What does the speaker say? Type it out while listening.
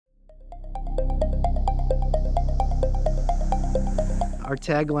Our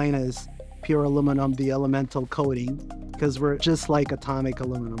tagline is pure aluminum, the elemental coating, because we're just like atomic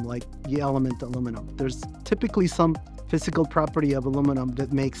aluminum, like the element aluminum. There's typically some physical property of aluminum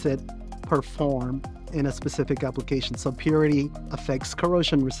that makes it perform in a specific application. So purity affects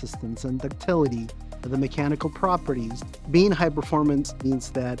corrosion resistance and ductility, the mechanical properties. Being high performance means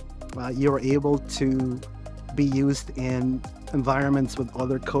that you're able to be used in environments with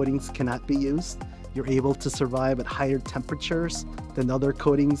other coatings cannot be used. You're able to survive at higher temperatures than other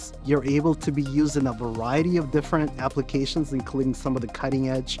coatings. You're able to be used in a variety of different applications, including some of the cutting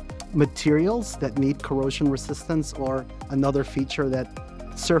edge materials that need corrosion resistance, or another feature that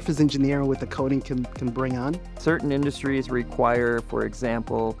surface engineering with the coating can bring on. Certain industries require, for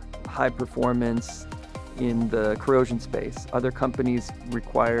example, high performance in the corrosion space. Other companies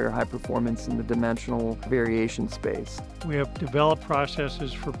require high performance in the dimensional variation space. We have developed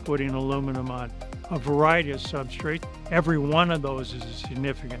processes for putting aluminum on a variety of substrates. Every one of those is a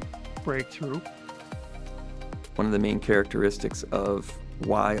significant breakthrough. One of the main characteristics of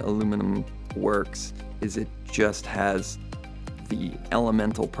why aluminum works is it just has the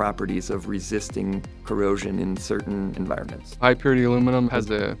elemental properties of resisting corrosion in certain environments. High purity aluminum has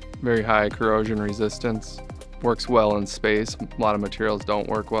a very high corrosion resistance, works well in space. A lot of materials don't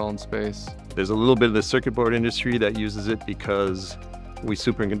work well in space. There's a little bit of the circuit board industry that uses it because we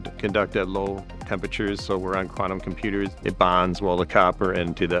superconduct at low temperatures, so we're on quantum computers. It bonds well the copper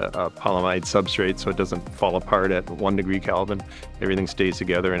into the polyamide substrate so it doesn't fall apart at 1 degree Kelvin. Everything stays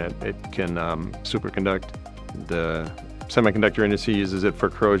together and it can superconduct. The semiconductor industry uses it for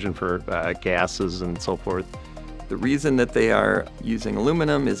corrosion for gases and so forth. The reason that they are using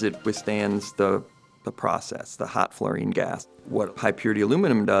aluminum is it withstands the process, the hot fluorine gas. What high purity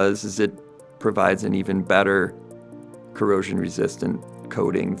aluminum does is it provides an even better corrosion resistant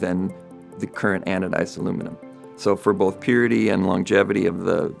coating than the current anodized aluminum. So for both purity and longevity of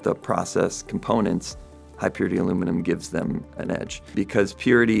the process components, high purity aluminum gives them an edge. Because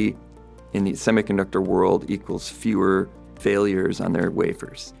purity in the semiconductor world equals fewer failures on their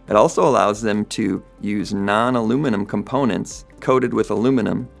wafers. It also allows them to use non-aluminum components coated with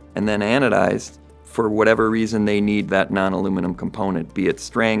aluminum and then anodized for whatever reason they need that non-aluminum component, be it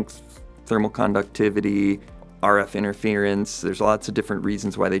strength, thermal conductivity, RF interference. There's lots of different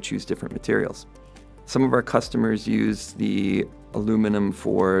reasons why they choose different materials. Some of our customers use the aluminum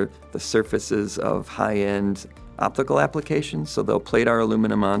for the surfaces of high-end optical applications, so they'll plate our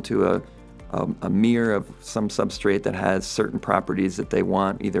aluminum onto a mirror of some substrate that has certain properties that they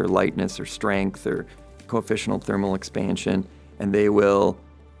want, either lightness or strength or coefficient of thermal expansion, and they will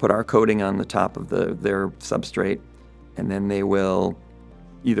put our coating on the top of their substrate, and then they will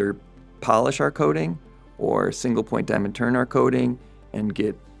either polish our coating or single point diamond turn our coating and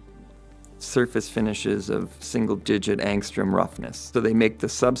get surface finishes of single-digit angstrom roughness. So they make the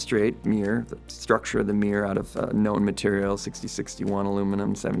substrate mirror, the structure of the mirror, out of known materials, 6061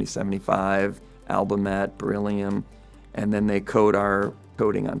 aluminum, 7075, albumet, beryllium, and then they coat our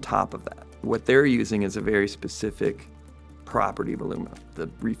coating on top of that. What they're using is a very specific property of aluminum, the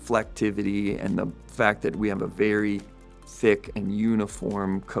reflectivity and the fact that we have a very thick and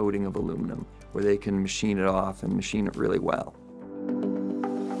uniform coating of aluminum where they can machine it off and machine it really well.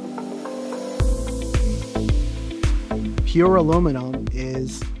 Pure aluminum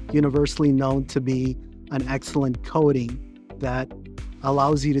is universally known to be an excellent coating that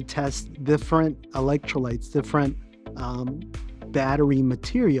allows you to test different electrolytes, different battery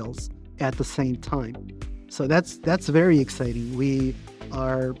materials at the same time. So that's very exciting. We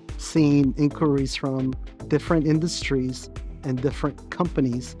are seeing inquiries from different industries and different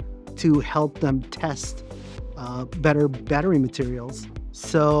companies to help them test better battery materials.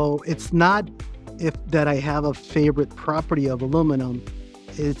 So it's not that I have a favorite property of aluminum,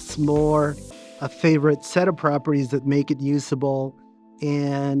 it's more a favorite set of properties that make it usable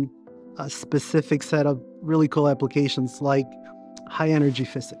in a specific set of really cool applications like high energy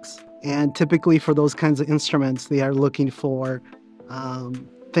physics. And typically for those kinds of instruments, they are looking for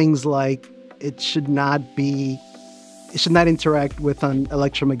things like it should not interact with an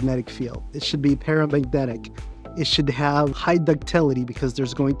electromagnetic field. It should be paramagnetic. It should have high ductility because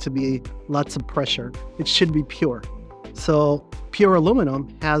there's going to be lots of pressure. It should be pure. So pure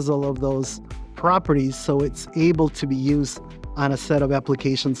aluminum has all of those properties, so it's able to be used on a set of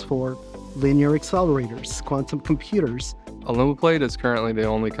applications for linear accelerators, quantum computers. AlumiPlate is currently the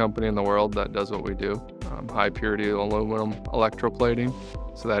only company in the world that does what we do, high purity aluminum electroplating.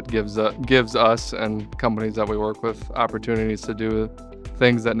 So that gives us and companies that we work with opportunities to do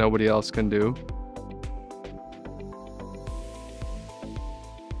things that nobody else can do.